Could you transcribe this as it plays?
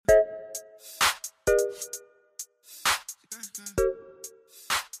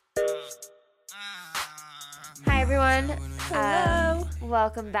Hi everyone. Hello.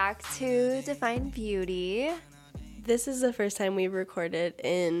 Welcome back to Define Beauty. This is the first time we've recorded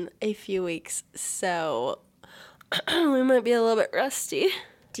in a few weeks, so we might be a little bit rusty.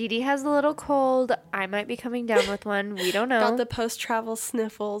 Dee Dee has a little cold. I might be coming down with one. We don't know. Got the post-travel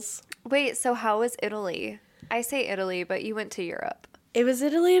sniffles. Wait, so how was Italy? I say Italy, but you went to Europe. It was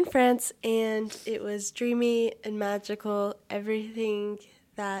Italy and France, and it was dreamy and magical. Everything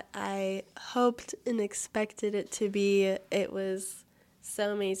that I hoped and expected it to be. It was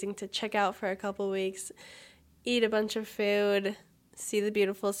so amazing to check out for a couple weeks, eat a bunch of food, see the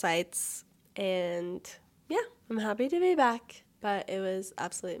beautiful sights, and yeah, I'm happy to be back, but it was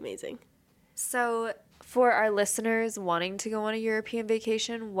absolutely amazing. So for our listeners wanting to go on a European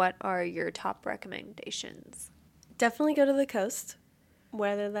vacation, what are your top recommendations? Definitely go to the coast,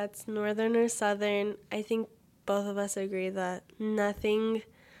 whether that's northern or southern. I think both of us agree that nothing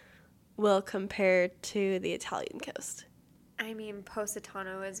will compare to the Italian coast. I mean,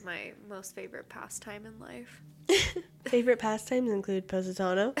 Positano is my most favorite pastime in life. Favorite pastimes include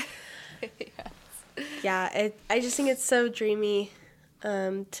Positano. Yes. Yeah, I just think it's so dreamy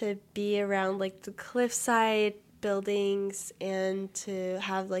to be around like the cliffside buildings and to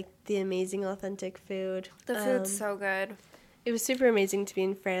have like the amazing authentic food. The food's so good. It was super amazing to be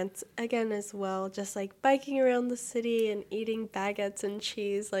in France again as well, just like biking around the city and eating baguettes and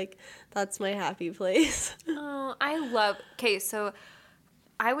cheese. Like, that's my happy place. Oh, okay, so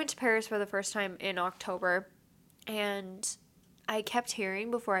I went to Paris for the first time in October, and I kept hearing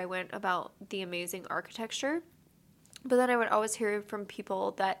before I went about the amazing architecture, but then I would always hear from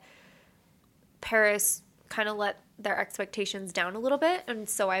people that Paris kind of let their expectations down a little bit, and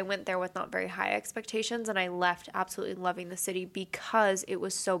so I went there with not very high expectations, and I left absolutely loving the city because it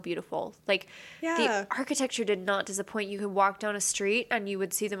was so beautiful. Like, the architecture did not disappoint. You could walk down a street and you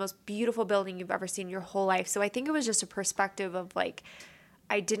would see the most beautiful building you've ever seen in your whole life. So I think it was just a perspective of like,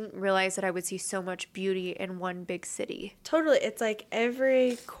 I didn't realize that I would see so much beauty in one big city. Totally. It's like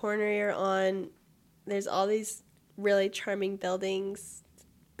every corner you're on, there's all these really charming buildings,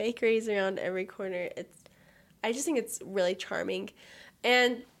 bakeries around every corner. I just think it's really charming.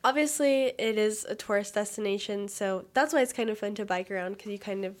 And obviously it is a tourist destination, so that's why it's kind of fun to bike around, because you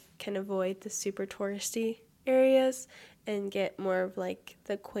kind of can avoid the super touristy areas and get more of like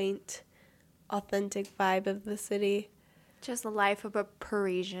the quaint, authentic vibe of the city. Just the life of a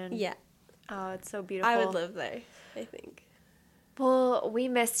Parisian. Yeah. Oh, it's so beautiful. I would live there, I think. Well, we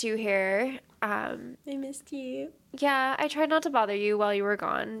missed you here. I missed you. Yeah, I tried not to bother you while you were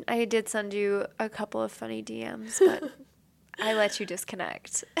gone. I did send you a couple of funny DMs, but I let you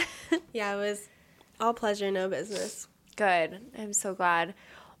disconnect. Yeah, it was all pleasure, no business. Good. I'm so glad.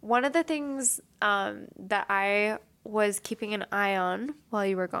 One of the things that I was keeping an eye on while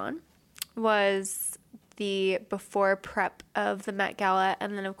you were gone was the before prep of the Met Gala,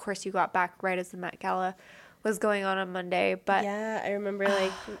 and then of course you got back right as the Met Gala was going on Monday. But yeah, I remember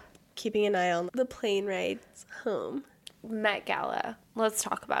like keeping an eye on the plane rides home. Met Gala. Let's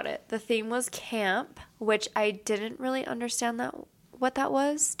talk about it. The theme was camp, which I didn't really understand what that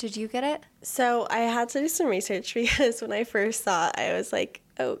was. Did you get it? So I had to do some research because when I first saw it, I was like,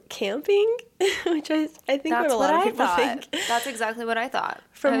 oh, camping? Which I think That's what a lot of people think. That's exactly what I thought.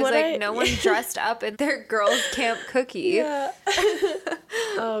 From I was what like, no one dressed up in their girls' camp cookie. Yeah.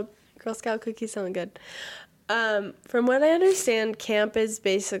 Oh, Girl Scout cookies sound good. From what I understand, camp is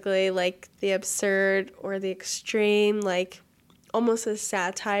basically like the absurd or the extreme, like almost a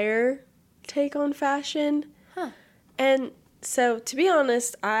satire take on fashion. Huh. And so, to be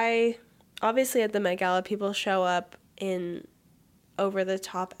honest, obviously at the Met Gala, people show up in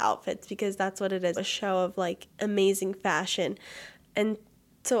over-the-top outfits because that's what it is, a show of like amazing fashion. And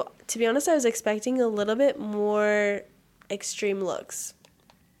so, to be honest, I was expecting a little bit more extreme looks.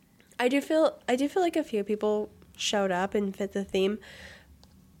 I do feel like a few people showed up and fit the theme,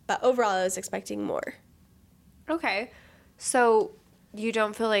 but overall I was expecting more. Okay. So you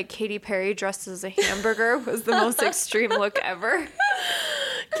don't feel like Katy Perry dressed as a hamburger was the most extreme look ever?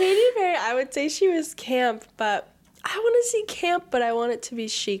 Katy Perry, I would say she was camp, but I want to see camp, but I want it to be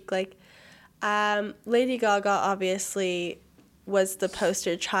chic. Like, Lady Gaga obviously was the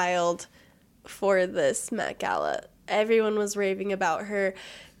poster child for this Met Gala. Everyone was raving about her.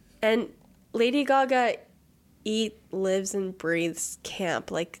 And Lady Gaga lives and breathes camp.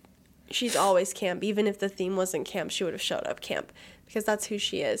 Like, she's always camp. Even if the theme wasn't camp, she would have showed up camp because that's who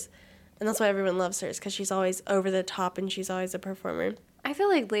she is. And that's why everyone loves her, is because she's always over the top and she's always a performer. I feel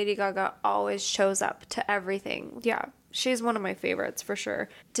like Lady Gaga always shows up to everything. Yeah. She's one of my favorites for sure.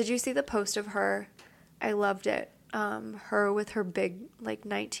 Did you see the post of her? I loved it. Her with her big, like,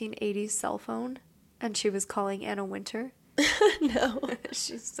 1980s cell phone, and she was calling Anna Wintour. No.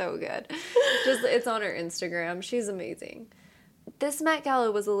 She's so good. It's on her Instagram. She's amazing. This Met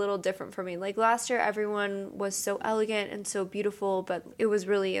Gala was a little different for me. Like, last year, everyone was so elegant and so beautiful, but it was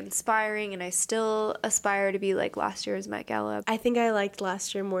really inspiring, and I still aspire to be like last year's Met Gala. I think I liked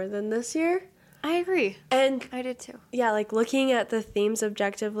last year more than this year. I agree. And I did too. yeah, like, looking at the themes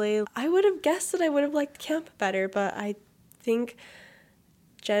objectively, I would have guessed that I would have liked camp better, but I think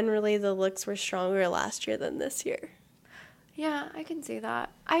generally the looks were stronger last year than this year. Yeah, I can see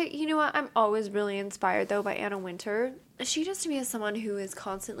that. You know what? I'm always really inspired, though, by Anna Wintour. She just, to me, is someone who is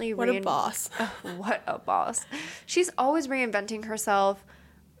constantly What a boss. What a boss. She's always reinventing herself.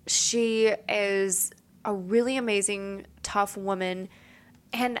 She is a really amazing, tough woman.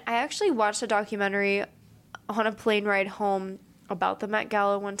 And I actually watched a documentary on a plane ride home about the Met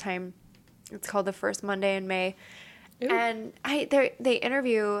Gala one time. It's called The First Monday in May. Ooh. And they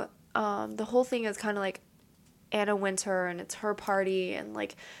interview, the whole thing is kind of like Anna Wintour, and it's her party, and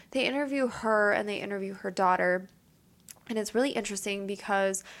like they interview her and they interview her daughter. And it's really interesting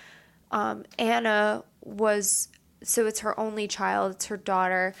because Anna so it's her only child, it's her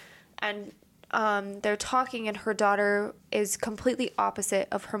daughter, and they're talking, and her daughter is completely opposite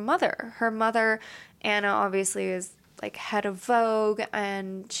of her mother. Her mother, Anna, obviously is like head of Vogue,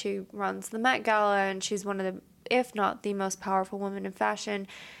 and she runs the Met Gala, and she's one of the, if not the most powerful woman in fashion.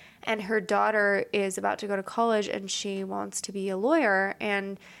 And her daughter is about to go to college, and she wants to be a lawyer.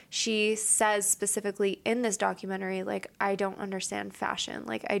 And she says specifically in this documentary, like, I don't understand fashion.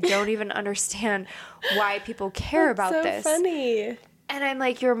 Like, I don't even understand why people care about this. That's so funny. And I'm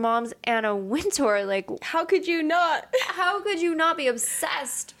like, your mom's Anna Wintour. Like, how could you not? How could you not be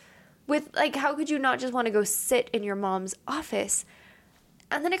obsessed with, like, how could you not just want to go sit in your mom's office?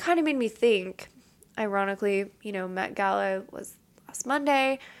 And then it kind of made me think, ironically, you know, Met Gala was last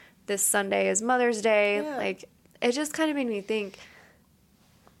Monday. This Sunday is Mother's Day. Yeah. Like, it just kind of made me think,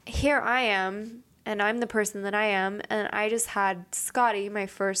 here I am, and I'm the person that I am, and I just had Scotty, my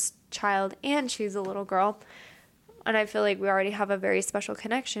first child, and she's a little girl, and I feel like we already have a very special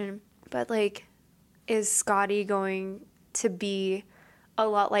connection, but, like, is Scotty going to be a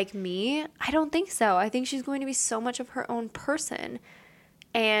lot like me? I don't think so. I think she's going to be so much of her own person,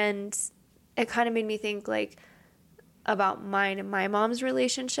 and it kind of made me think, like, about mine and my mom's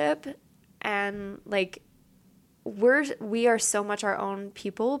relationship, and like we are so much our own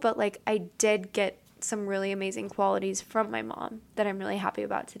people, but like I did get some really amazing qualities from my mom that I'm really happy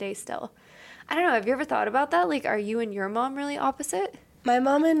about today still. I don't know, have you ever thought about that? Like, are you and your mom really opposite? My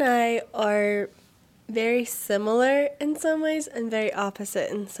mom and I are very similar in some ways and very opposite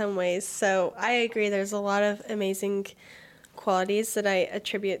in some ways. So I agree, there's a lot of amazing qualities that I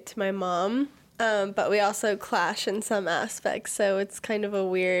attribute to my mom. But we also clash in some aspects, so it's kind of a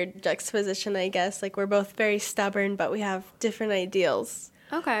weird juxtaposition, I guess. Like, we're both very stubborn, but we have different ideals.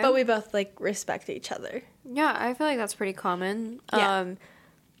 Okay. But we both, like, respect each other. Yeah, I feel like that's pretty common. Yeah.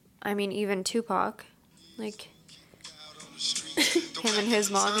 I mean, even Tupac, like, him and his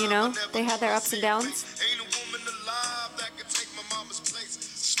mom, you know, they had their ups and downs.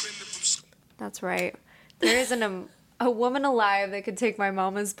 That's right. There isn't a woman alive that could take my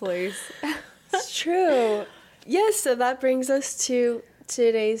mama's place. It's true. Yes, so that brings us to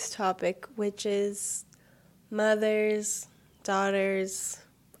today's topic, which is mothers, daughters,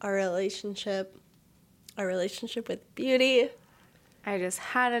 our relationship with beauty. I just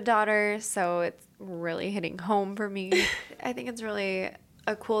had a daughter, so it's really hitting home for me. I think it's really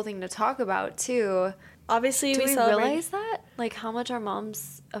a cool thing to talk about, too. Obviously, we realize that? Like, how much our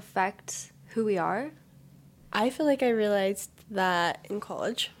moms affect who we are? I feel like I realized that in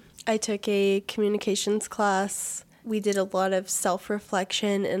college. I took a communications class. We did a lot of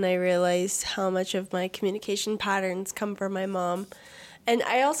self-reflection, and I realized how much of my communication patterns come from my mom. And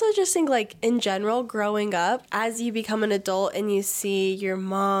I also just think, like, in general, growing up, as you become an adult and you see your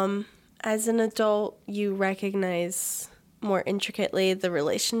mom as an adult, you recognize more intricately the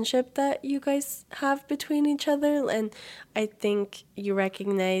relationship that you guys have between each other. And I think you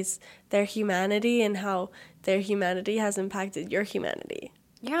recognize their humanity and how their humanity has impacted your humanity.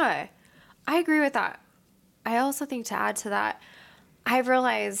 Yeah, I agree with that. I also think, to add to that, I've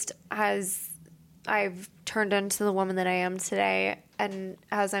realized as I've turned into the woman that I am today, and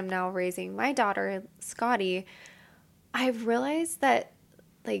as I'm now raising my daughter, Scotty, I've realized that,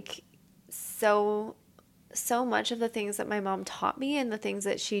 like, so much of the things that my mom taught me and the things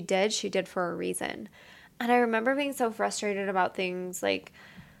that she did for a reason. And I remember being so frustrated about things like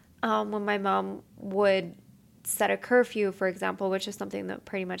when my mom would set a curfew, for example, which is something that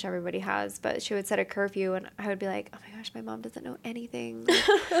pretty much everybody has, but she would set a curfew and I would be like, oh my gosh, my mom doesn't know anything.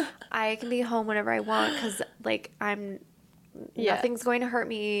 Like, I can be home whenever I want because, like, nothing's going to hurt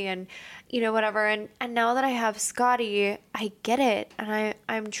me and, you know, whatever. And now that I have Scotty, I get it. And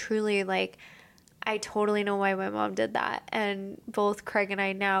I'm truly, like, I totally know why my mom did that. And both Craig and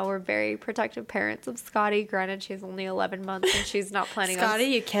I now were very protective parents of Scotty. Granted, she's only 11 months and she's not planning on... Scotty,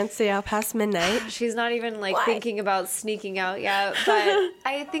 you can't stay out past midnight. She's not even, like, thinking about sneaking out yet. But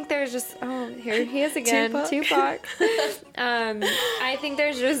I think there's just... Oh, here he is again. Tupac. I think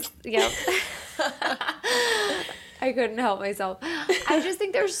there's just... Yep. I couldn't help myself. I just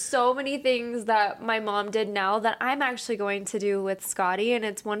think there's so many things that my mom did now that I'm actually going to do with Scotty. And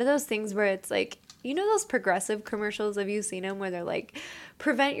it's one of those things where it's like... You know those Progressive commercials? Have you seen them where they're like,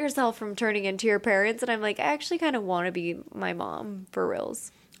 prevent yourself from turning into your parents? And I'm like, I actually kind of want to be my mom for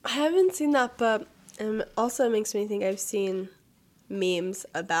reals. I haven't seen that, but also it makes me think I've seen memes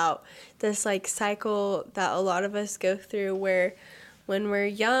about this like cycle that a lot of us go through where when we're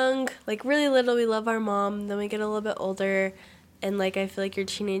young, like really little, we love our mom. Then we get a little bit older. And like I feel like your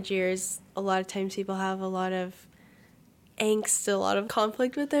teenage years, a lot of times people have a lot of angst, a lot of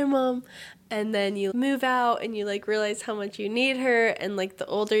conflict with their mom. And then you move out and you like realize how much you need her, and like the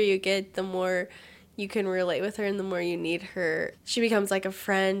older you get, the more you can relate with her and the more you need her. She becomes like a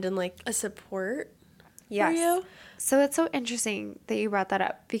friend and like a support for you. So it's so interesting that you brought that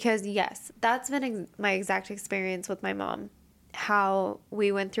up because yes, that's been my exact experience with my mom. How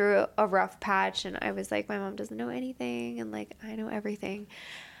we went through a rough patch and I was like, my mom doesn't know anything and like I know everything.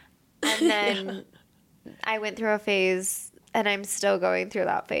 And then I went through a phase, and I'm still going through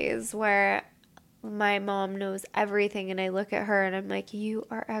that phase where my mom knows everything. And I look at her and I'm like, you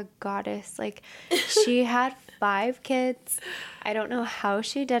are a goddess. Like, she had 5 kids. I don't know how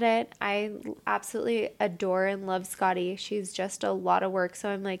she did it. I absolutely adore and love Scotty. She's just a lot of work. So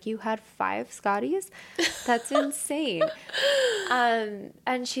I'm like, you had 5 Scotties? That's insane. And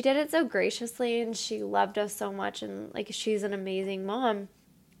she did it so graciously and she loved us so much. And like, she's an amazing mom.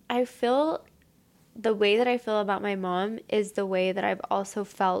 I feel... The way that I feel about my mom is the way that I've also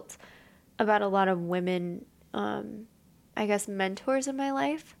felt about a lot of women, I guess, mentors in my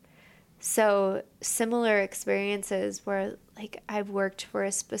life. So similar experiences where, like, I've worked for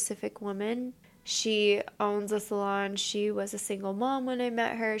a specific woman. She owns a salon. She was a single mom when I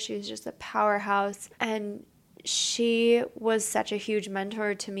met her. She was just a powerhouse. And she was such a huge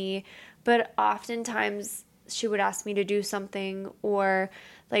mentor to me. But oftentimes she would ask me to do something, or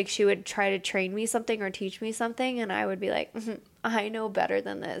like she would try to train me something or teach me something, and I would be like, I know better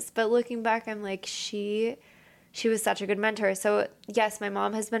than this. But looking back, I'm like, she was such a good mentor. So yes, my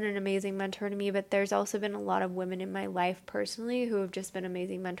mom has been an amazing mentor to me, but there's also been a lot of women in my life personally who have just been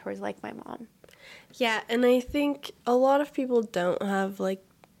amazing mentors like my mom. Yeah, and I think a lot of people don't have like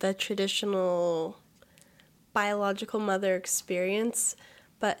the traditional biological mother experience,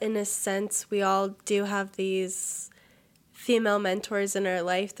 but in a sense, we all do have these female mentors in our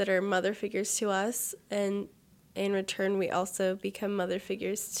life that are mother figures to us, and in return, we also become mother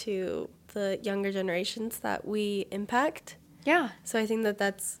figures to the younger generations that we impact. Yeah. So I think that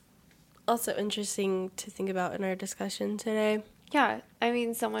that's also interesting to think about in our discussion today. Yeah. I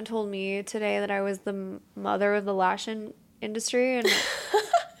mean, someone told me today that I was the mother of the lash industry, and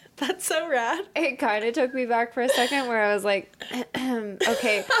that's so rad. It kind of took me back for a second where I was like,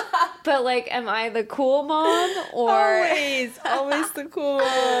 okay, but like, am I the cool mom or... Always the cool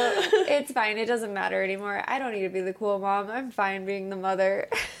mom. It's fine. It doesn't matter anymore. I don't need to be the cool mom. I'm fine being the mother.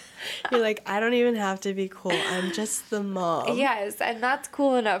 You're like, I don't even have to be cool. I'm just the mom. Yes, and that's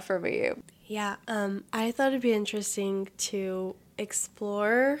cool enough for me. Yeah, I thought it'd be interesting to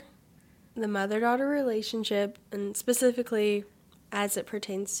explore the mother-daughter relationship, and specifically as it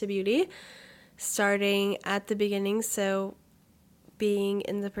pertains to beauty, starting at the beginning, so being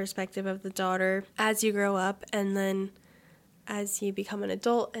in the perspective of the daughter as you grow up, and then as you become an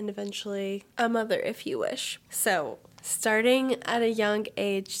adult, and eventually a mother if you wish. So starting at a young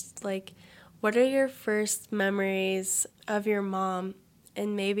age, like, what are your first memories of your mom,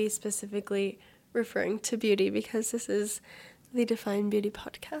 and maybe specifically referring to beauty, because this is the Define Beauty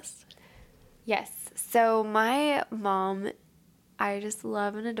podcast. Yes, so my mom, I just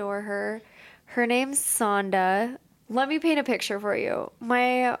love and adore her. Her name's Sonda. Let me paint a picture for you.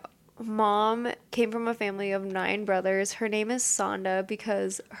 My mom came from a family of 9 brothers. Her name is Sonda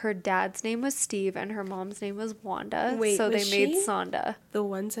because her dad's name was Steve and her mom's name was Wanda. Wait, so was they made she Sonda. The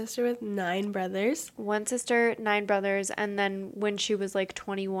one sister with 9 brothers? One sister, 9 brothers, and then when she was like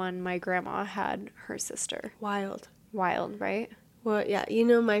 21, my grandma had her sister. Wild, right? Well, yeah, you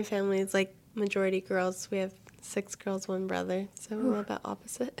know my family is like majority girls. We have 6 girls, 1 brother. So I'm a little bit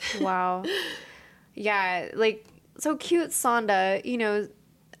opposite. Wow. Yeah, like, so cute Sonda, you know,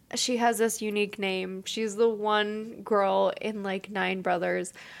 she has this unique name. She's the one girl in, like, 9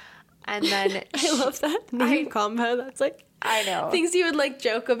 brothers. And then I love that name combo. That's, like, I know. things you would, like,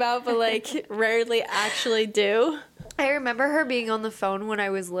 joke about, but, like, rarely actually do. I remember her being on the phone when I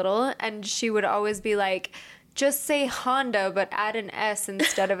was little, and she would always be like, just say Honda, but add an S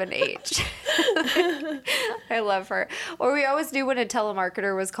instead of an H. I love her. Or we always knew when a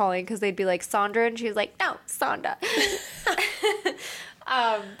telemarketer was calling because they'd be like, Sandra, and she was like, no, Sonda.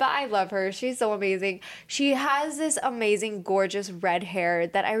 But I love her. She's so amazing. She has this amazing, gorgeous red hair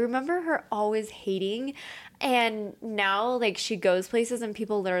that I remember her always hating. And now, like, she goes places and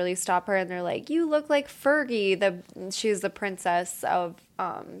people literally stop her and they're like, you look like Fergie. She's the princess of,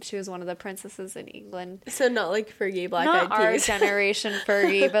 she was one of the princesses in England. So not like Fergie, Black Eyed Peas. Not our generation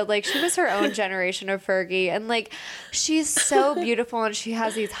Fergie, but, like, she was her own generation of Fergie. And, like, she's so beautiful and she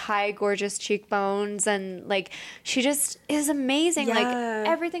has these high, gorgeous cheekbones. And, like, she just is amazing. Yeah. Like,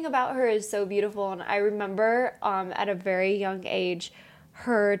 everything about her is so beautiful. And I remember at a very young age,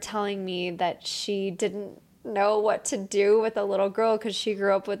 her telling me that she didn't know what to do with a little girl because she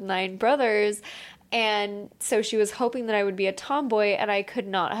grew up with 9 brothers, and so she was hoping that I would be a tomboy, and I could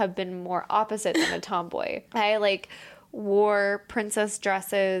not have been more opposite than a tomboy. I, like, wore princess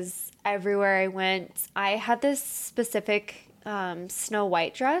dresses everywhere I went. I had this specific Snow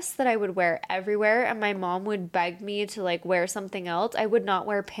White dress that I would wear everywhere, and my mom would beg me to, like, wear something else. I would not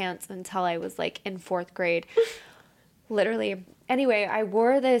wear pants until I was, like, in 4th grade. Literally. Anyway, I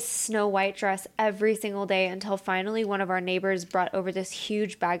wore this Snow White dress every single day until finally one of our neighbors brought over this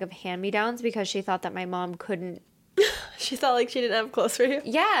huge bag of hand-me-downs because she thought that my mom couldn't. She thought, like, she didn't have clothes for you?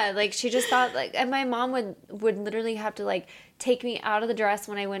 Yeah, like, she just thought, like, and my mom would literally have to, like, take me out of the dress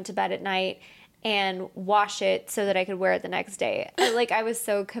when I went to bed at night and wash it so that I could wear it the next day. Like, I was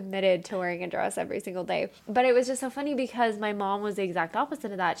so committed to wearing a dress every single day. But it was just so funny because my mom was the exact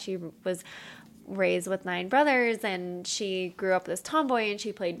opposite of that. She was raised with 9 brothers, and she grew up this tomboy, and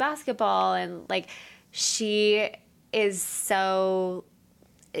she played basketball, and, like, she's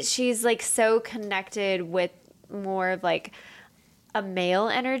like so connected with more of, like, a male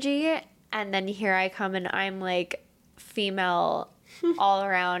energy, and then here I come and I'm, like, female all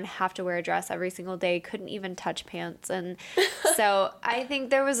around, have to wear a dress every single day, couldn't even touch pants. And so I think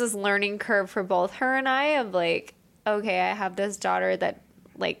there was this learning curve for both her and I of, like, okay, I have this daughter that,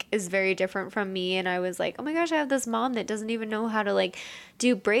 like, is very different from me, and I was like, oh my gosh, I have this mom that doesn't even know how to, like,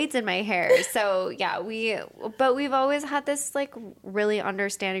 do braids in my hair. So yeah, we've always had this, like, really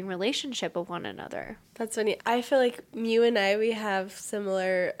understanding relationship of one another. That's funny. I feel like you and we have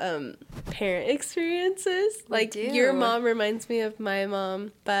similar parent experiences. Like, your mom reminds me of my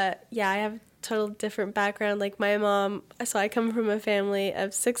mom, but yeah, I have total different background. Like, my mom, so I come from a family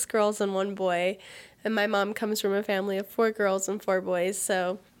of 6 girls and 1 boy. And my mom comes from a family of 4 girls and 4 boys.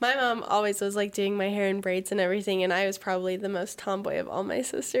 So my mom always was, like, doing my hair in braids and everything. And I was probably the most tomboy of all my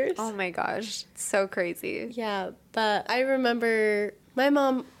sisters. Oh, my gosh. So crazy. Yeah. But I remember my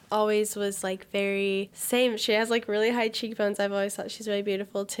mom always was, like, very same. She has, like, really high cheekbones. I've always thought she's really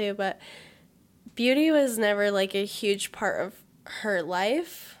beautiful, too. But beauty was never, like, a huge part of her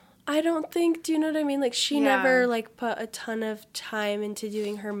life, I don't think. Do you know what I mean? Like, she never, like, put a ton of time into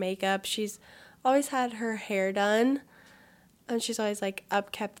doing her makeup. She's always had her hair done, and she's always, like,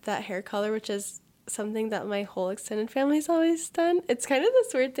 upkept that hair color, which is something that my whole extended family's always done. It's kind of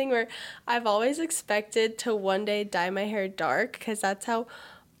this weird thing where I've always expected to one day dye my hair dark, because that's how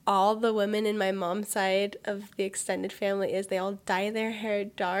all the women in my mom's side of the extended family is. They all dye their hair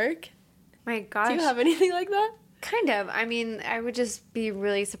dark. My gosh. Do you have anything like that? Kind of. I mean, I would just be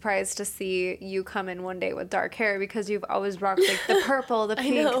really surprised to see you come in one day with dark hair, because you've always rocked, like, the purple, the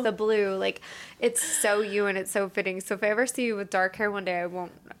pink, the blue. Like, it's so you and it's so fitting. So if I ever see you with dark hair one day, I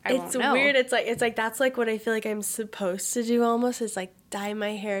won't know. It's weird. It's like that's, like, what I feel like I'm supposed to do almost, is, like, dye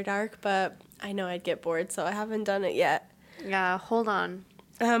my hair dark, but I know I'd get bored, so I haven't done it yet. Yeah, hold on.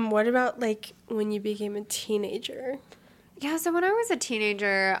 What about, like, when you became a teenager? Yeah, so when I was a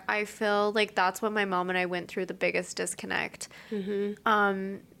teenager, I feel like that's when my mom and I went through the biggest disconnect. Mm-hmm.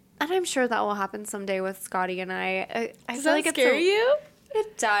 And I'm sure that will happen someday with Scotty and I. Does that scare you?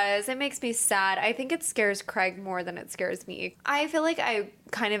 It does. It makes me sad. I think it scares Craig more than it scares me. I feel like I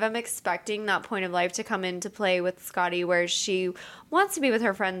kind of am expecting that point of life to come into play with Scotty, where she wants to be with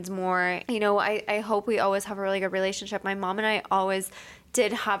her friends more. You know, I hope we always have a really good relationship. My mom and I always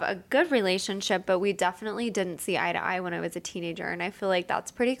did have a good relationship, but we definitely didn't see eye to eye when I was a teenager, and I feel like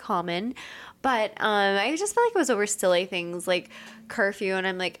that's pretty common. But I just feel like it was over silly things like curfew, and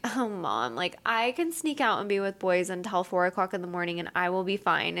I'm like, oh, Mom, like, I can sneak out and be with boys until 4 o'clock in the morning, and I will be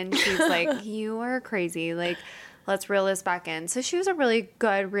fine. And she's like, you are crazy. Like, let's reel this back in. So she was a really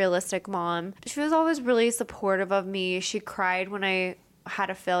good, realistic mom. She was always really supportive of me. She cried when I had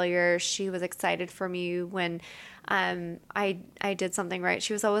a failure. She was excited for me when I did something right.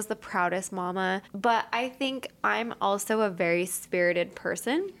 She was always the proudest mama. But I think I'm also a very spirited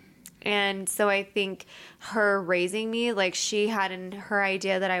person. And so I think her raising me, like, she had in her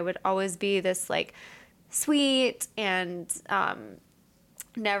idea that I would always be this, like, sweet and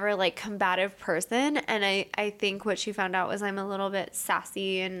never, like, combative person. And I think what she found out was I'm a little bit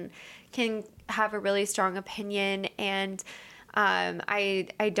sassy and can have a really strong opinion, and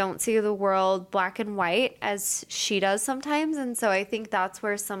I don't see the world black and white as she does sometimes. And so I think that's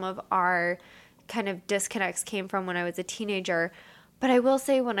where some of our kind of disconnects came from when I was a teenager. But I will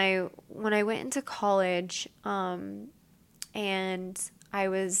say when I went into college, and I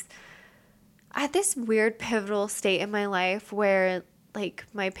was at this weird pivotal state in my life where, like,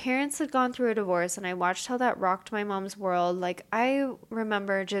 my parents had gone through a divorce, and I watched how that rocked my mom's world. Like, I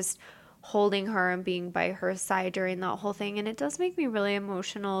remember just holding her and being by her side during that whole thing. And it does make me really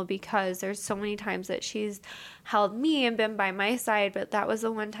emotional because there's so many times that she's held me and been by my side, but that was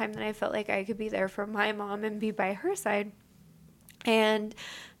the one time that I felt like I could be there for my mom and be by her side. And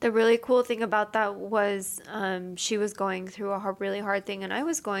the really cool thing about that was she was going through a really hard thing, and I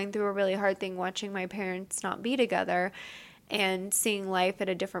was going through a really hard thing watching my parents not be together and seeing life at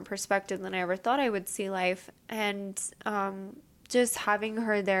a different perspective than I ever thought I would see life. And just having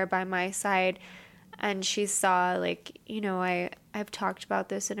her there by my side, and she saw, like, you know, I've talked about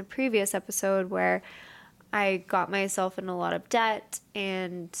this in a previous episode where I got myself in a lot of debt,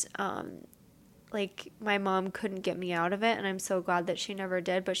 and like, my mom couldn't get me out of it, and I'm so glad that she never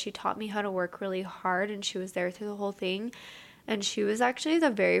did, but she taught me how to work really hard, and she was there through the whole thing. And she was actually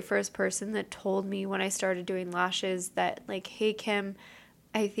the very first person that told me when I started doing lashes that, like, hey, Kim,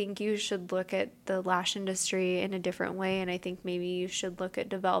 I think you should look at the lash industry in a different way, and I think maybe you should look at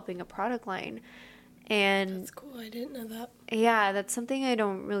developing a product line. And that's cool. I didn't know that. Yeah, that's something I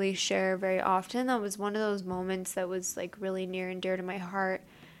don't really share very often. That was one of those moments that was, like, really near and dear to my heart.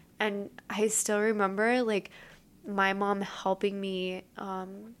 And I still remember, like, my mom helping me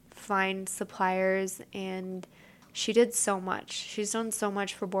find suppliers, and she did so much. She's done so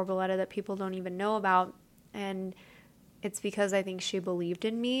much for Borboleta that people don't even know about. And it's because I think she believed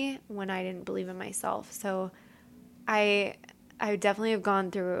in me when I didn't believe in myself. So I definitely have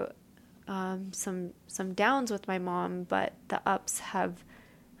gone through some downs with my mom, but the ups have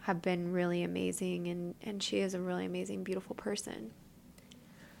been really amazing, and she is a really amazing, beautiful person.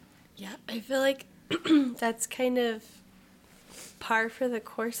 Yeah, I feel like that's kind of par for the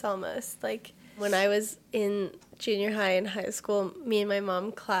course almost. Like, when I was in junior high and high school, me and my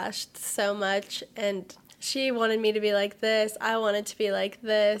mom clashed so much, and she wanted me to be like this, I wanted to be like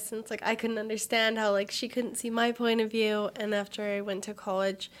this, and it's like I couldn't understand how, like, she couldn't see my point of view. And after I went to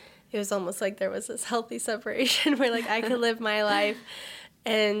college, it was almost like there was this healthy separation where, like, I could live my life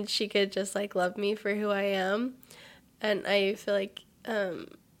and she could just, like, love me for who I am. And I feel like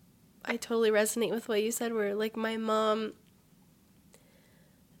I totally resonate with what you said, where, like, my mom,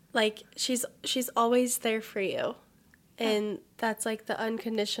 like, she's always there for you. And that's, like, the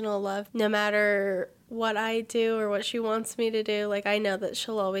unconditional love. No matter what I do or what she wants me to do, like, I know that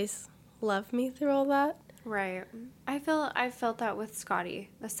she'll always love me through all that. Right. I felt that with Scotty.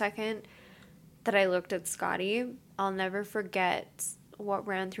 The second that I looked at Scotty, I'll never forget what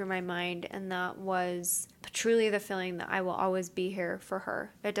ran through my mind, and that was truly the feeling that I will always be here for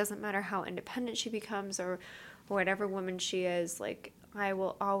her. It doesn't matter how independent she becomes or whatever woman she is, like, I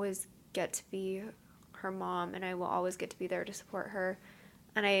will always get to be her mom, and I will always get to be there to support her.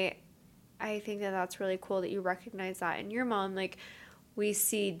 And I think that that's really cool that you recognize that in your mom. Like, we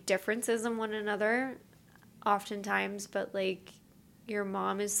see differences in one another oftentimes, but, like, your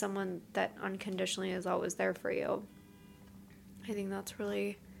mom is someone that unconditionally is always there for you. I think that's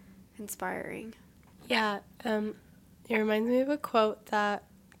really inspiring. Yeah, it reminds me of a quote that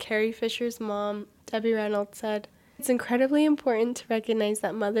Carrie Fisher's mom, Debbie Reynolds, said. It's incredibly important to recognize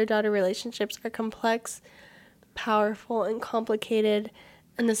that mother-daughter relationships are complex, powerful, and complicated,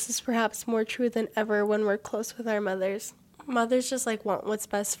 and this is perhaps more true than ever when we're close with our mothers. Mothers just, like, want what's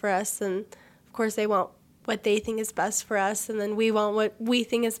best for us, and of course they want what they think is best for us, and then we want what we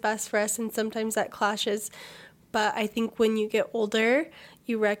think is best for us, and sometimes that clashes. But I think when you get older,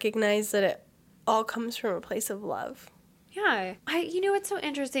 you recognize that it all comes from a place of love. Yeah. It's so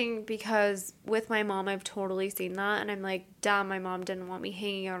interesting because with my mom, I've totally seen that. And I'm like, damn, my mom didn't want me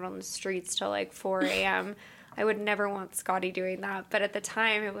hanging out on the streets till like 4 a.m. I would never want Scotty doing that. But at the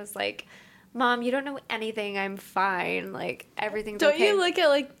time, it was like, Mom, you don't know anything. I'm fine. Like, everything's okay. Don't you look at,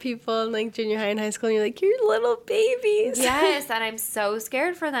 like, people in, like, junior high and high school and you're like, you're little babies. Yes, and I'm so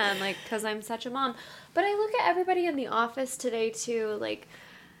scared for them, like, because I'm such a mom. But I look at everybody in the office today, too, like,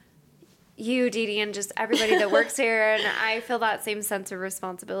 you, Dee Dee, and just everybody that works here, and I feel that same sense of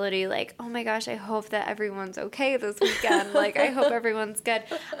responsibility, like, oh my gosh, I hope that everyone's okay this weekend, like, I hope everyone's good,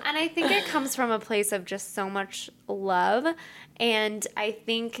 and I think it comes from a place of just so much love, and I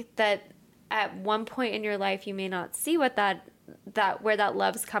think that at one point in your life, you may not see what where that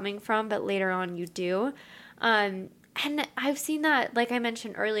love's coming from, but later on you do, and I've seen that, like I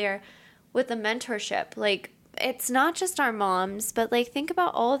mentioned earlier, with the mentorship, like, it's not just our moms, but like think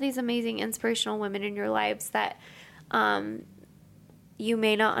about all of these amazing inspirational women in your lives that you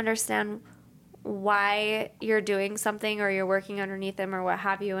may not understand why you're doing something or you're working underneath them or what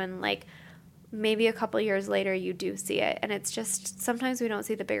have you, and like maybe a couple years later you do see it, and it's just sometimes we don't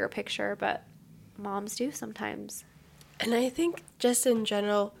see the bigger picture, but moms do sometimes. And I think just in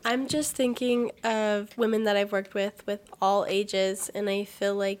general, I'm just thinking of women that I've worked with all ages, and I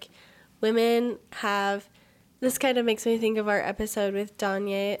feel like women have... This kind of makes me think of our episode with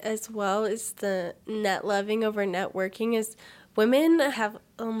Danye as well, is the net loving over networking, is women have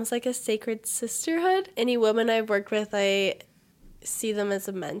almost like a sacred sisterhood. Any woman I've worked with, I see them as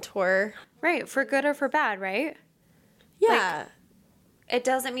a mentor. Right, for good or for bad, right? Yeah. Like, it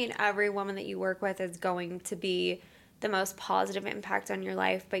doesn't mean every woman that you work with is going to be the most positive impact on your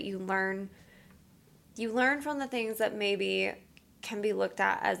life, but you learn from the things that maybe can be looked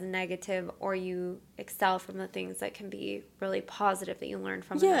at as negative, or you excel from the things that can be really positive that you learn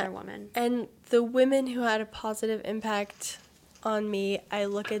from another woman. And the women who had a positive impact on me, I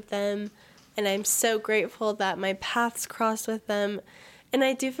look at them and I'm so grateful that my paths crossed with them. And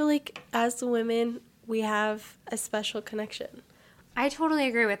I do feel like as women, we have a special connection. I totally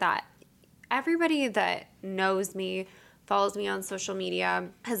agree with that. Everybody that knows me, follows me on social media,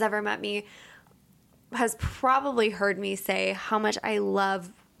 has ever met me, has probably heard me say how much I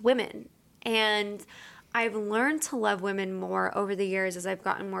love women. And I've learned to love women more over the years as I've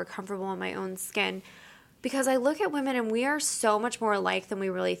gotten more comfortable in my own skin, because I look at women and we are so much more alike than we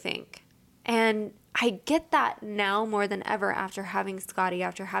really think. And I get that now more than ever after having Scotty,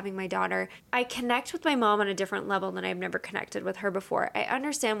 after having my daughter. I connect with my mom on a different level than I've never connected with her before. I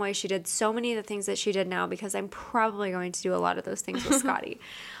understand why she did so many of the things that she did now, because I'm probably going to do a lot of those things with Scotty.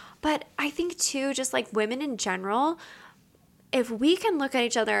 But I think, too, just like women in general, if we can look at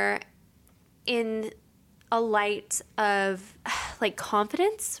each other in a light of like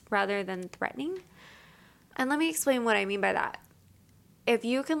confidence rather than threatening. And let me explain what I mean by that. If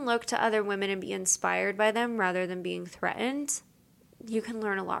you can look to other women and be inspired by them rather than being threatened, you can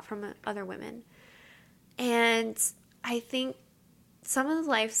learn a lot from other women. And I think some of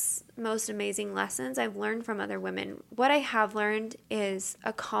life's most amazing lessons I've learned from other women. What I have learned is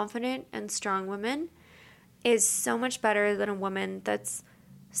a confident and strong woman is so much better than a woman that's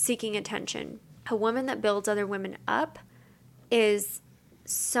seeking attention. A woman that builds other women up is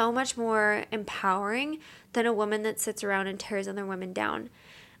so much more empowering than a woman that sits around and tears other women down.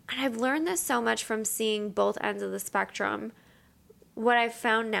 And I've learned this so much from seeing both ends of the spectrum. What I've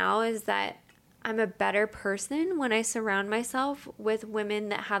found now is that I'm a better person when I surround myself with women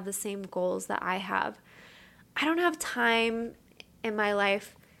that have the same goals that I have. I don't have time in my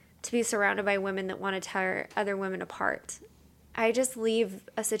life to be surrounded by women that want to tear other women apart. I just leave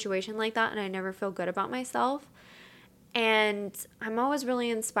a situation like that and I never feel good about myself. And I'm always really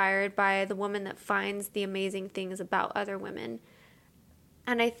inspired by the woman that finds the amazing things about other women.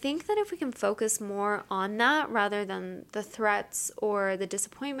 And I think that if we can focus more on that rather than the threats or the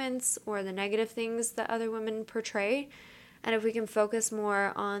disappointments or the negative things that other women portray, and if we can focus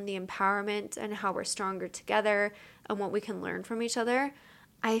more on the empowerment and how we're stronger together and what we can learn from each other,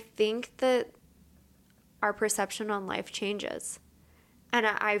 I think that our perception on life changes. And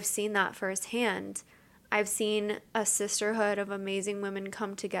I've seen that firsthand. I've seen a sisterhood of amazing women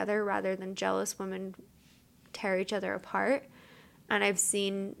come together rather than jealous women tear each other apart. And I've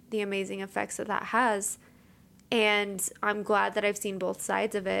seen the amazing effects that has. And I'm glad that I've seen both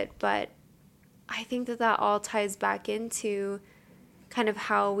sides of it. But I think that all ties back into kind of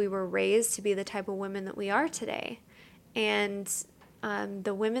how we were raised to be the type of women that we are today. And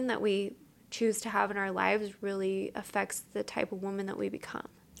the women that we choose to have in our lives really affects the type of woman that we become.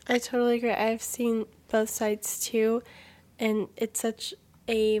 I totally agree. I've seen both sides too. And it's such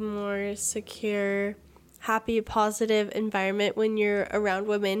a more secure happy, positive environment when you're around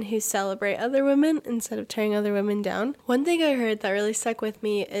women who celebrate other women instead of tearing other women down. One thing I heard that really stuck with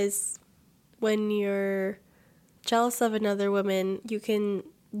me is when you're jealous of another woman, you can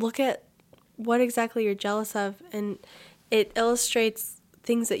look at what exactly you're jealous of, and it illustrates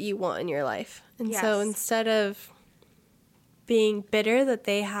things that you want in your life. And so instead of being bitter that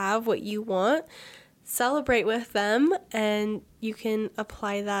they have what you want, celebrate with them, and you can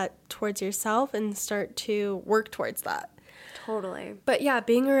apply that towards yourself and start to work towards that. Totally. But yeah,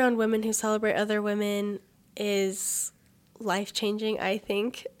 being around women who celebrate other women is life-changing, I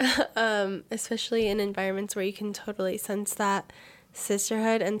think, especially in environments where you can totally sense that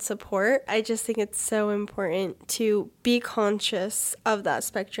sisterhood and support. I just think it's so important to be conscious of that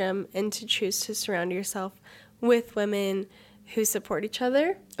spectrum and to choose to surround yourself with women who support each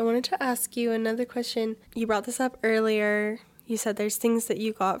other. I wanted to ask you another question. You brought this up earlier. You said there's things that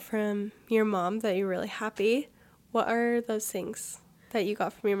you got from your mom that you're really happy. What are those things that you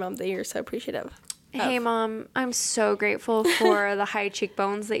got from your mom that you're so appreciative of? Hey, Mom, I'm so grateful for the high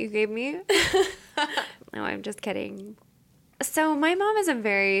cheekbones that you gave me. No, I'm just kidding. So my mom is a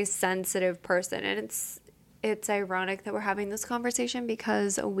very sensitive person, and it's ironic that we're having this conversation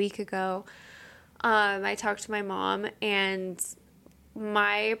because a week ago I talked to my mom, and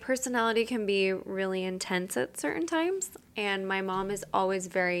my personality can be really intense at certain times, and my mom is always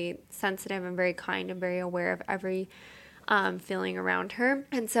very sensitive and very kind and very aware of every feeling around her.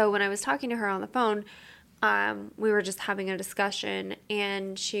 And so when I was talking to her on the phone, we were just having a discussion,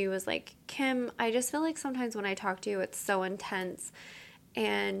 and she was like, Kim, I just feel like sometimes when I talk to you, it's so intense.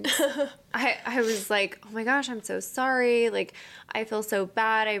 And I was like, oh my gosh, I'm so sorry. Like, I feel so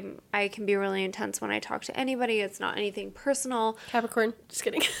bad. I can be really intense when I talk to anybody. It's not anything personal. Capricorn. Just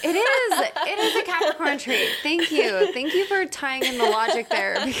kidding. It is a Capricorn trait. Thank you. Thank you for tying in the logic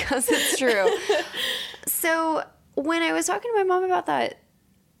there, because it's true. So when I was talking to my mom about that,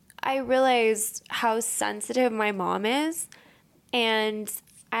 I realized how sensitive my mom is, and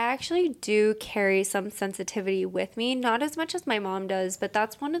I actually do carry some sensitivity with me, not as much as my mom does, but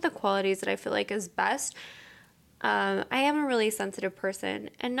that's one of the qualities that I feel like is best. I am a really sensitive person,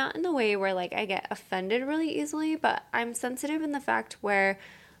 and not in the way where like I get offended really easily, but I'm sensitive in the fact where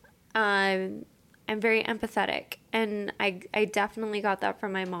I'm very empathetic, and I definitely got that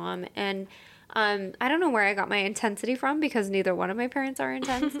from my mom. And I don't know where I got my intensity from, because neither one of my parents are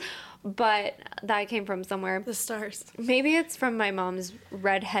intense, but that came from somewhere. The stars. Maybe it's from my mom's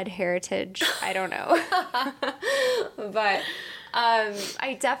redhead heritage. I don't know. But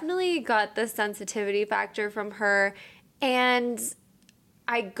I definitely got the sensitivity factor from her, and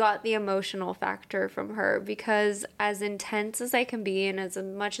I got the emotional factor from her, because as intense as I can be and as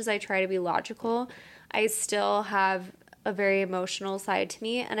much as I try to be logical, I still have a very emotional side to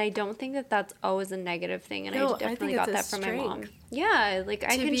me, and I don't think that that's always a negative thing, and No, I definitely I think got that it's a from my mom. strength. Yeah, like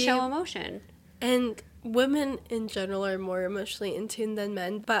I can show emotion. And women in general are more emotionally in tune than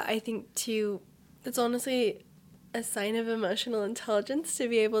men, but I think too, it's honestly a sign of emotional intelligence to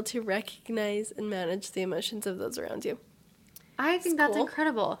be able to recognize and manage the emotions of those around you. I think that's cool.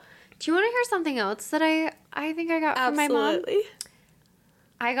 incredible. Do you want to hear something else that I think I got from my mom? Absolutely.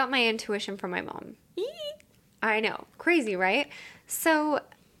 I got my intuition from my mom. Yee. I know. Crazy, right? So,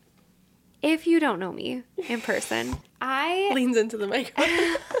 if you don't know me in person, I... Leans into the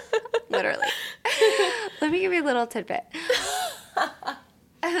microphone. Literally. Let me give you a little tidbit.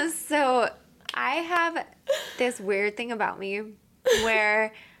 So, I have this weird thing about me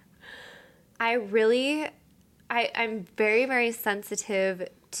where I'm very, very sensitive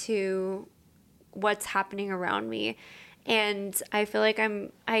to what's happening around me. And I feel like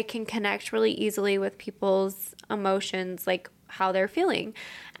I can connect really easily with people's emotions, like how they're feeling.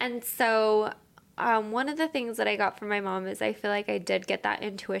 And so one of the things that I got from my mom is I feel like I did get that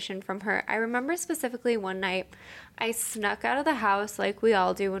intuition from her. I remember specifically one night I snuck out of the house like we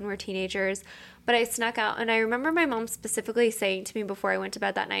all do when we're teenagers, but I snuck out, and I remember my mom specifically saying to me before I went to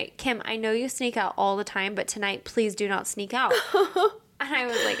bed that night, Kim, I know you sneak out all the time, but tonight please do not sneak out. And I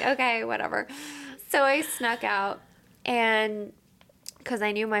was like, okay, whatever. So I snuck out. And because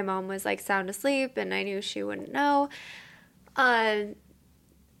I knew my mom was like sound asleep and I knew she wouldn't know, I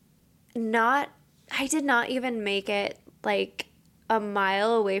did not even make it like a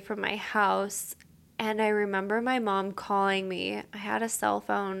mile away from my house. And I remember my mom calling me. I had a cell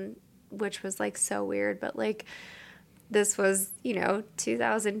phone, which was like so weird, but like this was,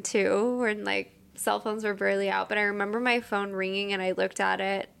 2002 when like cell phones were barely out. But I remember my phone ringing, and I looked at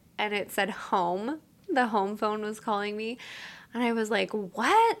it and it said home. The home phone was calling me, and I was like,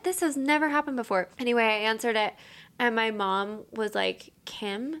 what? This has never happened before. Anyway, I answered it, and my mom was like,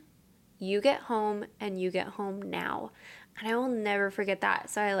 Kim, you get home and you get home now. And I will never forget that.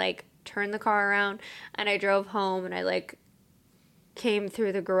 So I like turned the car around and I drove home and I like came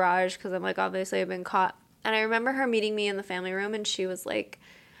through the garage because I'm like, obviously I've been caught. And I remember her meeting me in the family room and she was like,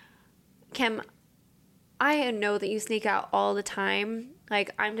 Kim, I know that you sneak out all the time.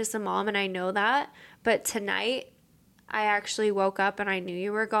 Like, I'm just a mom and I know that. But tonight, I actually woke up and I knew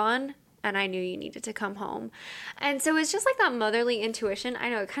you were gone and I knew you needed to come home. And so it's just like that motherly intuition. I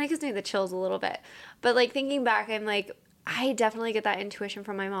know it kind of gives me the chills a little bit. But like thinking back, I'm like, I definitely get that intuition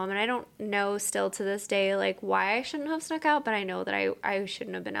from my mom. And I don't know still to this day, like why I shouldn't have snuck out, but I know that I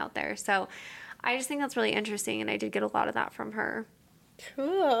shouldn't have been out there. So I just think that's really interesting. And I did get a lot of that from her.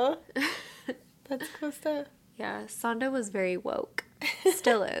 Cool. That's cool stuff. Yeah, Sonda was very woke.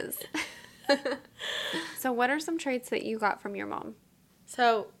 Still is. So what are some traits that you got from your mom?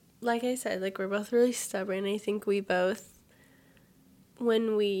 So, like I said, like we're both really stubborn. I think we both,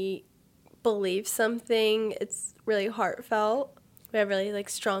 when we believe something, it's really heartfelt. We have really like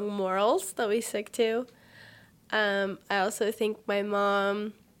strong morals that we stick to. I also think my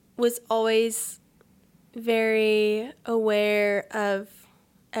mom was always very aware of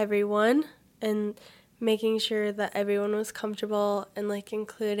everyone and making sure that everyone was comfortable and like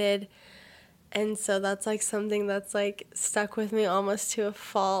included. And so that's like something that's like stuck with me almost to a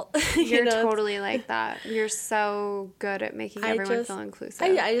fault. You're totally like that. You're so good at making everyone feel inclusive.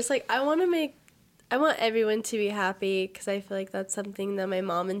 I just like, I want everyone to be happy because I feel like that's something that my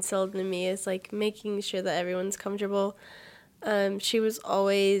mom instilled in me is like making sure that everyone's comfortable. She was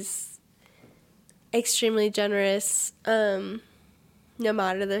always extremely generous. No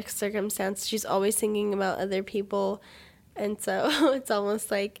matter the circumstance, she's always thinking about other people. And so it's almost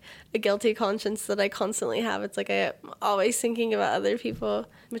like a guilty conscience that I constantly have. It's like I'm always thinking about other people,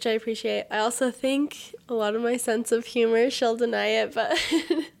 which I appreciate. I also think a lot of my sense of humor, she'll deny it, but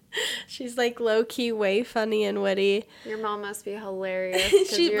she's like low-key way funny and witty. Your mom must be hilarious.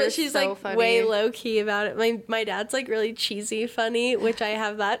 She's so like funny. Way low-key about it. My dad's like really cheesy funny, which I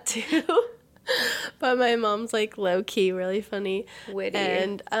have that too. But my mom's like low-key really funny. Witty.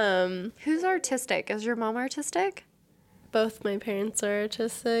 And who's artistic? Is your mom artistic? Both my parents are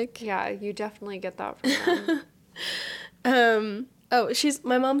artistic. Yeah, you definitely get that from them.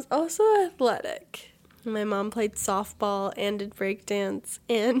 My mom's also athletic. My mom played softball and did breakdance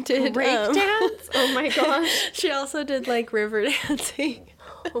and did breakdance. Oh my gosh! She also did like river dancing.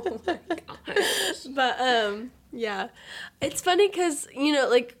 Oh my gosh! But yeah, it's funny because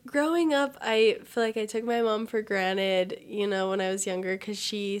like growing up, I feel like I took my mom for granted. When I was younger, because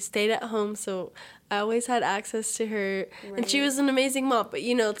she stayed at home, so I always had access to her, right. And she was an amazing mom. But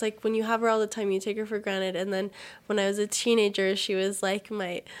it's like when you have her all the time, you take her for granted. And then when I was a teenager, she was like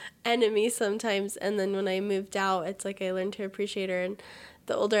my enemy sometimes. And then when I moved out, it's like I learned to appreciate her. And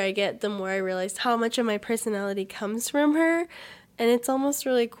the older I get, the more I realize how much of my personality comes from her. And it's almost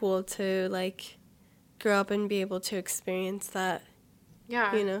really cool to like grow up and be able to experience that.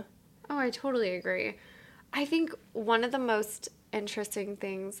 Yeah. Oh, I totally agree. I think one of the most interesting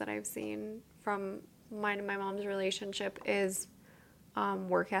things that I've seen from mine and my mom's relationship is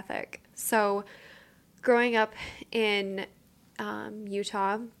work ethic. So growing up in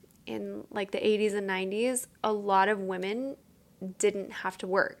Utah in like the 80s and 90s, a lot of women didn't have to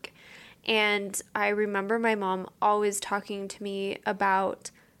work. And I remember my mom always talking to me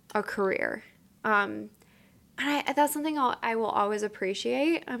about a career. And that's something I will always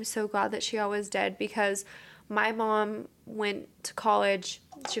appreciate. I'm so glad that she always did, because my mom went to college,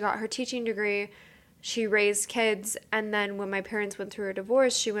 she got her teaching degree, she raised kids, and then when my parents went through a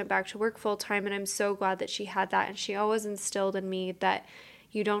divorce, she went back to work full time, and I'm so glad that she had that. And she always instilled in me that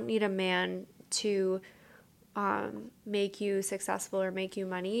you don't need a man to make you successful or make you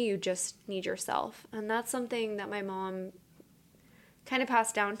money, you just need yourself. And that's something that my mom kind of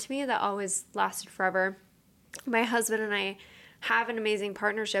passed down to me that always lasted forever. My husband and I have an amazing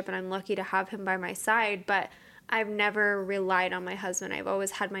partnership, and I'm lucky to have him by my side, but I've never relied on my husband. I've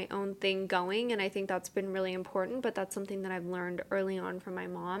always had my own thing going, and I think that's been really important, but that's something that I've learned early on from my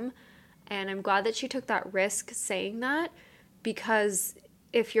mom, and I'm glad that she took that risk saying that, because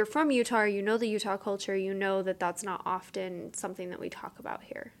if you're from Utah or you know the Utah culture, you know that that's not often something that we talk about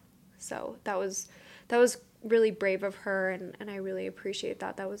here. So that was really brave of her, and I really appreciate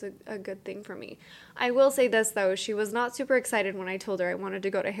that. That was a good thing for me. I will say this, though. She was not super excited when I told her I wanted to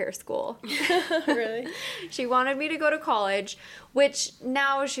go to hair school. Really? She wanted me to go to college, which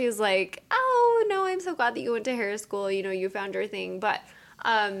now she's like, oh, no, I'm so glad that you went to hair school. You found your thing. But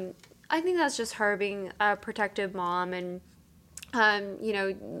I think that's just her being a protective mom. And,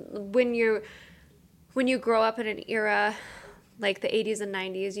 when you grow up in an era like the 80s and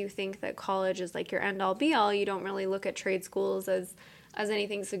 90s, you think that college is like your end all be all. You don't really look at trade schools as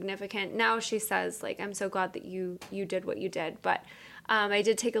anything significant. Now she says, like, I'm so glad that you did what you did. But I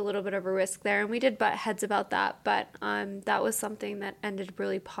did take a little bit of a risk there, and we did butt heads about that. But that was something that ended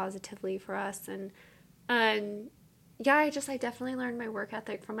really positively for us. And yeah, I definitely learned my work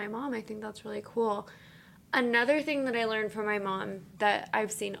ethic from my mom. I think that's really cool. Another thing that I learned from my mom that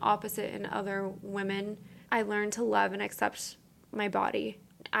I've seen opposite in other women, I learned to love and accept my body.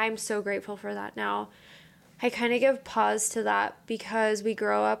 I'm so grateful for that now. I kind of give pause to that because we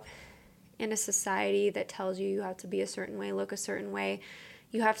grow up in a society that tells you you have to be a certain way, look a certain way.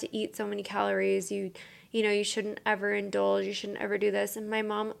 You have to eat so many calories. You know, you shouldn't ever indulge. You shouldn't ever do this. And my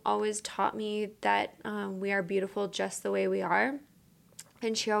mom always taught me that we are beautiful just the way we are.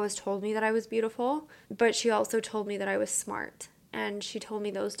 And she always told me that I was beautiful, but she also told me that I was smart. And she told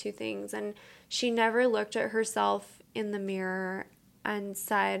me those two things. And she never looked at herself in the mirror and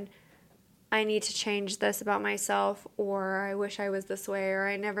said, I need to change this about myself, or I wish I was this way, or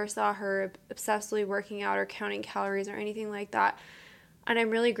I never saw her obsessively working out or counting calories or anything like that. And I'm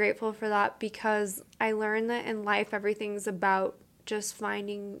really grateful for that because I learned that in life everything's about just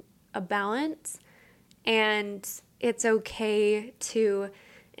finding a balance, and it's okay to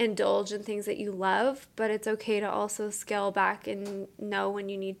indulge in things that you love, but it's okay to also scale back and know when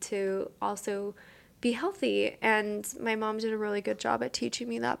you need to also be healthy. And my mom did a really good job at teaching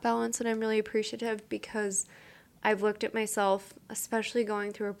me that balance, and I'm really appreciative because I've looked at myself, especially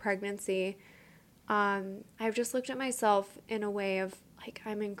going through a pregnancy, I've just looked at myself in a way of like,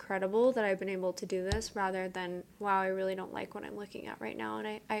 I'm incredible that I've been able to do this, rather than, wow, I really don't like what I'm looking at right now.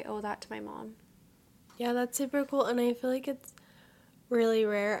 And I owe that to my mom. Yeah, that's super cool. And I feel like it's really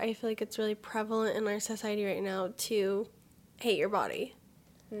rare. I feel like it's really prevalent in our society right now to hate your body.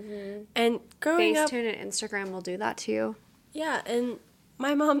 Mm-hmm. And growing up, Facetune and Instagram will do that to you. Yeah, and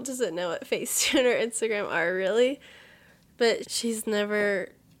my mom doesn't know what Facetune or Instagram are really, but she's never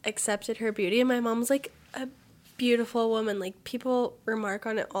accepted her beauty. And my mom's like a beautiful woman. Like, people remark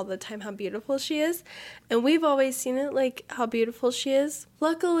on it all the time, how beautiful she is. And we've always seen it, like, how beautiful she is.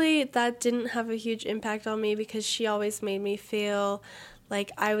 Luckily, that didn't have a huge impact on me because she always made me feel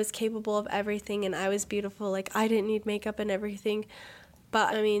like I was capable of everything and I was beautiful. Like, I didn't need makeup and everything.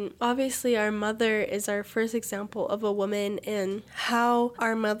 But, I mean, obviously our mother is our first example of a woman, and how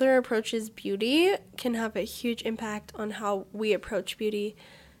our mother approaches beauty can have a huge impact on how we approach beauty.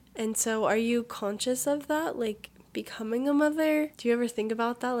 And so are you conscious of that, like, becoming a mother? Do you ever think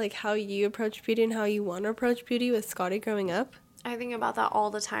about that, like, how you approach beauty and how you want to approach beauty with Scotty growing up? I think about that all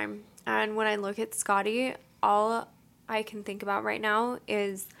the time. And when I look at Scotty, all I can think about right now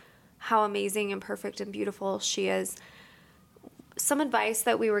is how amazing and perfect and beautiful she is. Some advice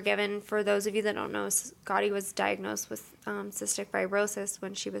that we were given, for those of you that don't know, Scotty was diagnosed with cystic fibrosis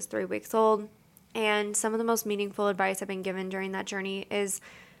when she was 3 weeks old. And some of the most meaningful advice I've been given during that journey is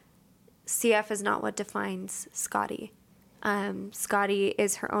CF is not what defines Scotty. Scotty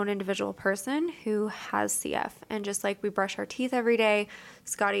is her own individual person who has CF. And just like we brush our teeth every day,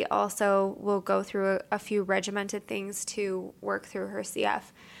 Scotty also will go through a few regimented things to work through her CF.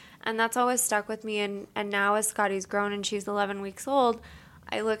 And that's always stuck with me. And now as Scotty's grown and she's 11 weeks old,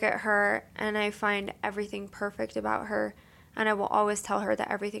 I look at her and I find everything perfect about her. And I will always tell her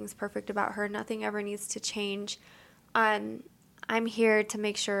that everything's perfect about her. Nothing ever needs to change. I'm here to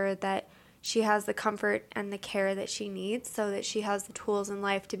make sure that she has the comfort and the care that she needs so that she has the tools in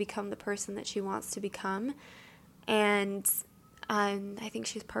life to become the person that she wants to become. And I think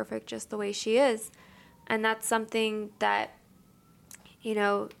she's perfect just the way she is. And that's something that, you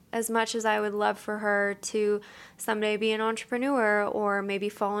know, as much as I would love for her to someday be an entrepreneur or maybe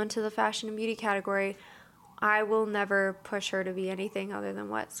fall into the fashion and beauty category, I will never push her to be anything other than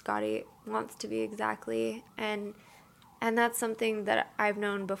what Scotty wants to be exactly. And that's something that I've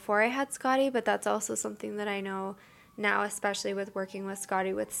known before I had Scotty, but that's also something that I know now, especially with working with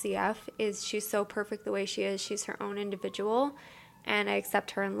Scotty with CF, is she's so perfect the way she is. She's her own individual, and I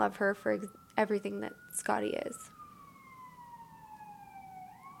accept her and love her for everything that Scotty is.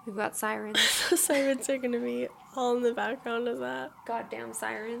 We've got sirens. The sirens are going to be all in the background of that. Goddamn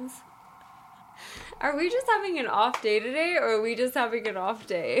sirens. Are we just having an off day today, or are we just having an off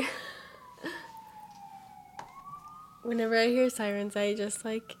day? Whenever I hear sirens, I just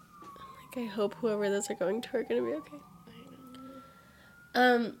I hope whoever those are going to are going to be okay.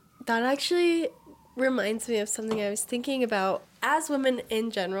 I know. That actually reminds me of something I was thinking about. As women in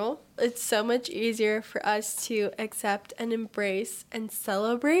general, it's so much easier for us to accept and embrace and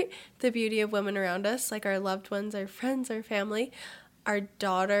celebrate the beauty of women around us, like our loved ones, our friends, our family. our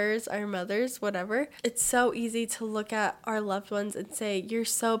daughters, our mothers, whatever. It's so easy to look at our loved ones and say, you're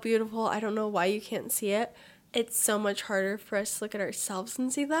so beautiful. I don't know why you can't see it. It's so much harder for us to look at ourselves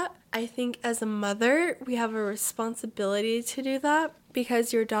and see that. I think as a mother, we have a responsibility to do that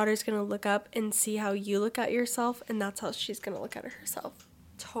because your daughter's going to look up and see how you look at yourself, and that's how she's going to look at herself.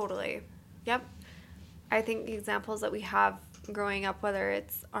 Totally. Yep. I think the examples that we have growing up, whether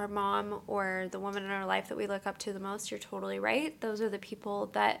it's our mom or the woman in our life that we look up to the most, you're totally right. Those are the people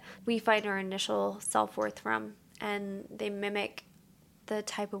that we find our initial self-worth from, and they mimic the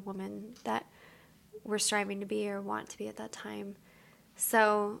type of woman that we're striving to be or want to be at that time.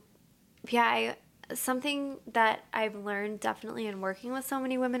 So, yeah, something that I've learned definitely in working with so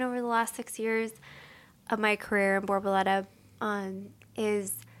many women over the last 6 years of my career in Borboleta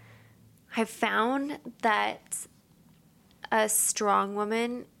is I've found that a strong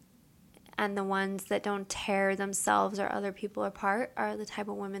woman and the ones that don't tear themselves or other people apart are the type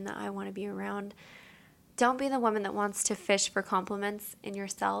of women that I want to be around. Don't be the woman that wants to fish for compliments in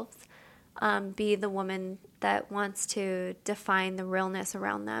yourselves. Be the woman that wants to define the realness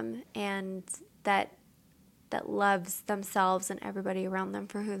around them and that loves themselves and everybody around them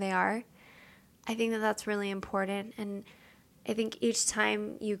for who they are. I think that that's really important, and I think each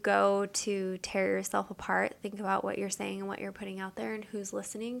time you go to tear yourself apart, think about what you're saying and what you're putting out there and who's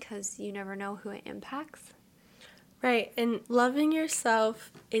listening, because you never know who it impacts. Right, and loving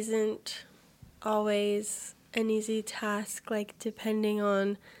yourself isn't always an easy task, like depending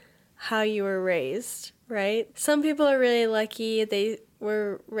on how you were raised, right? Some people are really lucky. They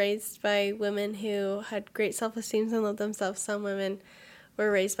were raised by women who had great self-esteem and loved themselves. Some women were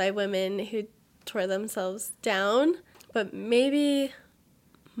raised by women who tore themselves down. But maybe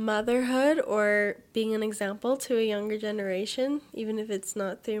motherhood or being an example to a younger generation, even if it's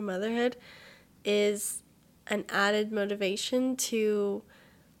not through motherhood, is an added motivation to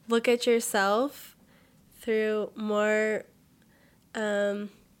look at yourself through more,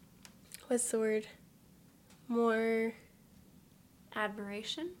 what's the word? More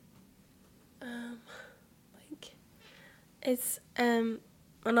admiration? It's an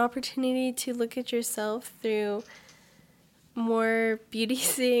opportunity to look at yourself through more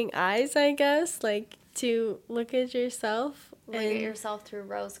beauty-seeing eyes, I guess, like to look at yourself. Look at yourself through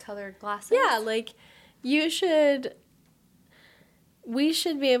rose-colored glasses. Yeah, like we should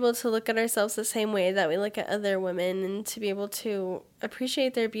be able to look at ourselves the same way that we look at other women and to be able to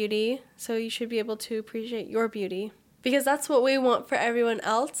appreciate their beauty. So you should be able to appreciate your beauty because that's what we want for everyone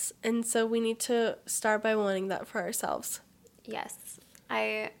else. And so we need to start by wanting that for ourselves. Yes.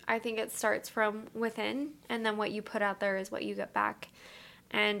 I think it starts from within, and then what you put out there is what you get back.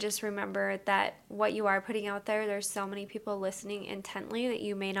 And just remember that what you are putting out there, there's so many people listening intently that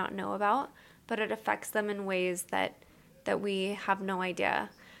you may not know about, but it affects them in ways that we have no idea.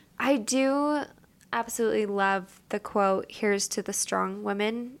 I do absolutely love the quote, "Here's to the strong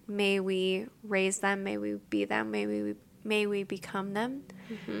women. May we raise them, may we be them, may we become them."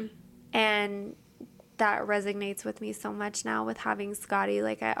 Mm-hmm. And that resonates with me so much now with having Scotty.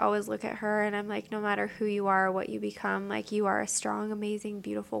 Like, I always look at her and I'm like, no matter who you are or what you become, like, you are a strong, amazing,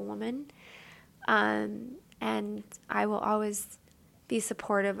 beautiful woman. And I will always be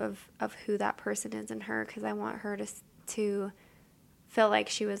supportive of who that person is in her, because I want her to feel like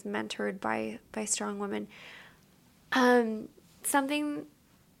she was mentored by strong women. Something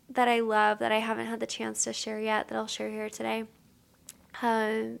that I love that I haven't had the chance to share yet that I'll share here today.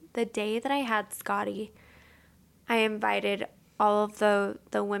 The day that I had Scotty, I invited all of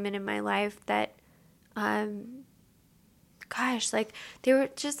the women in my life that, like, they were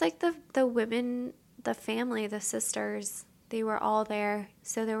just like the women, the family, the sisters, they were all there.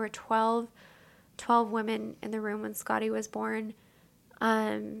 So there were 12 women in the room when Scotty was born.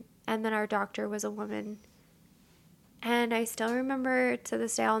 And then our doctor was a woman. And I still remember to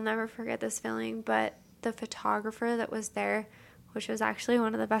this day, I'll never forget this feeling, but the photographer that was there, which was actually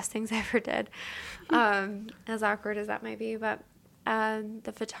one of the best things I ever did, as awkward as that might be. But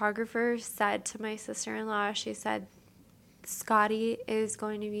the photographer said to my sister-in-law, she said, Scotty is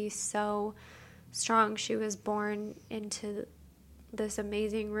going to be so strong. She was born into this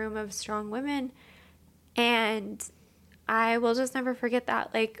amazing room of strong women. And I will just never forget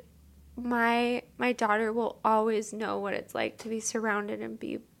that. Like, my daughter will always know what it's like to be surrounded and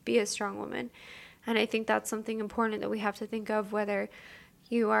be a strong woman. And I think that's something important that we have to think of, whether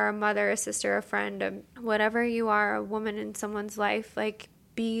you are a mother, a sister, a friend, whatever you are, a woman in someone's life, like,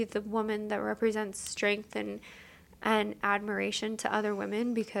 be the woman that represents strength and admiration to other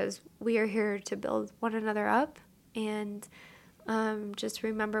women, because we are here to build one another up. And just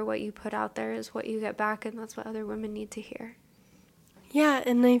remember, what you put out there is what you get back, and that's what other women need to hear. Yeah,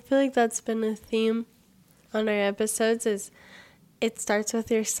 and I feel like that's been a theme on our episodes is it starts with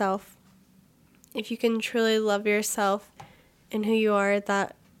yourself. If you can truly love yourself and who you are,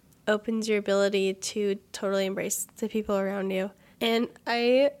 that opens your ability to totally embrace the people around you. And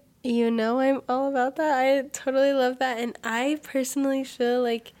I'm all about that. I totally love that. And I personally feel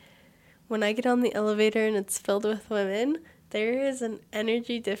like when I get on the elevator and it's filled with women, there is an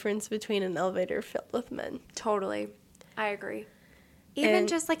energy difference between an elevator filled with men. Totally. I agree. Even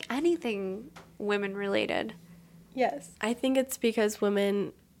just like anything women related. Yes. I think it's because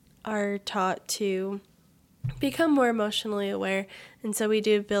women are taught to become more emotionally aware, and so we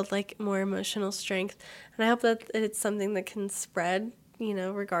do build like more emotional strength. And I hope that it's something that can spread,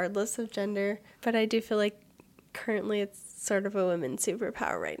 regardless of gender. But I do feel like currently it's sort of a women's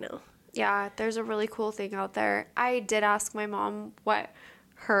superpower right now. Yeah, there's a really cool thing out there. I did ask my mom what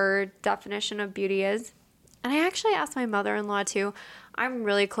her definition of beauty is. And I actually asked my mother-in-law too. I'm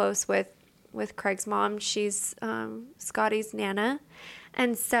really close with Craig's mom. She's Scotty's Nana.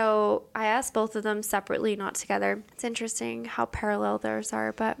 And so I asked both of them separately, not together. It's interesting how parallel theirs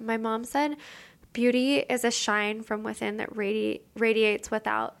are. But my mom said beauty is a shine from within that radiates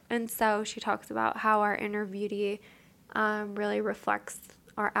without. And so she talks about how our inner beauty really reflects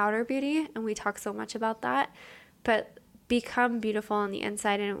our outer beauty, and we talk so much about that, but become beautiful on the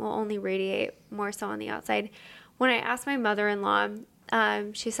inside and it will only radiate more so on the outside. When I asked my mother-in-law,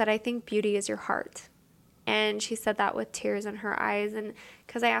 she said, I think beauty is your heart. And she said that with tears in her eyes, and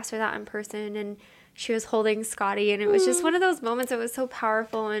because I asked her that in person, and she was holding Scotty, and it was just one of those moments that was so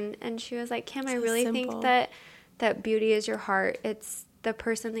powerful, and she was like, Kim, I really think that beauty is your heart. It's the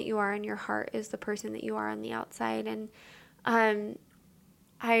person that you are in your heart is the person that you are on the outside. And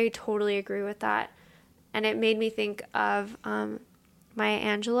I totally agree with that. And it made me think of Maya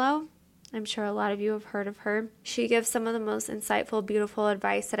Angelou. I'm sure a lot of you have heard of her. She gives some of the most insightful, beautiful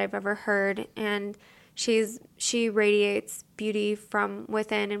advice that I've ever heard. And she radiates beauty from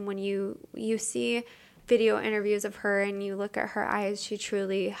within. And when you see video interviews of her and you look at her eyes, she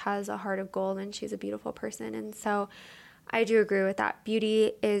truly has a heart of gold and she's a beautiful person. And so I do agree with that.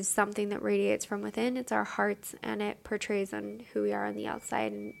 Beauty is something that radiates from within. It's our hearts, and it portrays on who we are on the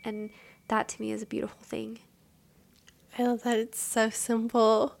outside. And that to me is a beautiful thing. I love that. It's so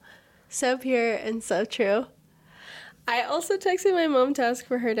simple, so pure, and so true. I also texted my mom to ask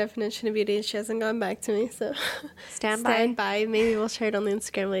for her definition of beauty, and she hasn't gone back to me. So stand by. Maybe we'll share it on the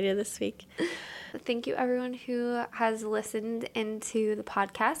Instagram later this week. Thank you, everyone who has listened into the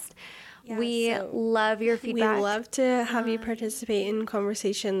podcast. Yeah, we love your feedback. We love to have you participate in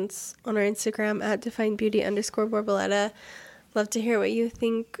conversations on our Instagram at definebeauty_Borboleta. Love to hear what you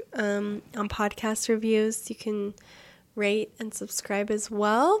think on podcast reviews. You can rate and subscribe as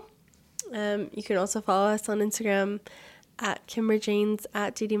well. You can also follow us on Instagram at KimberJanes,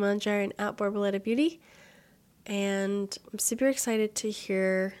 at DDManjar, and at Borboleta Beauty. And I'm super excited to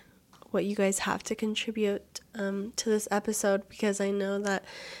hear what you guys have to contribute to this episode, because I know that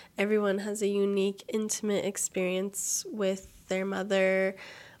everyone has a unique, intimate experience with their mother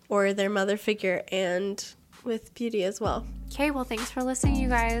or their mother figure and with beauty as well. Okay, well, thanks for listening, you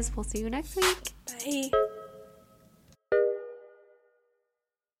guys. We'll see you next week. Bye.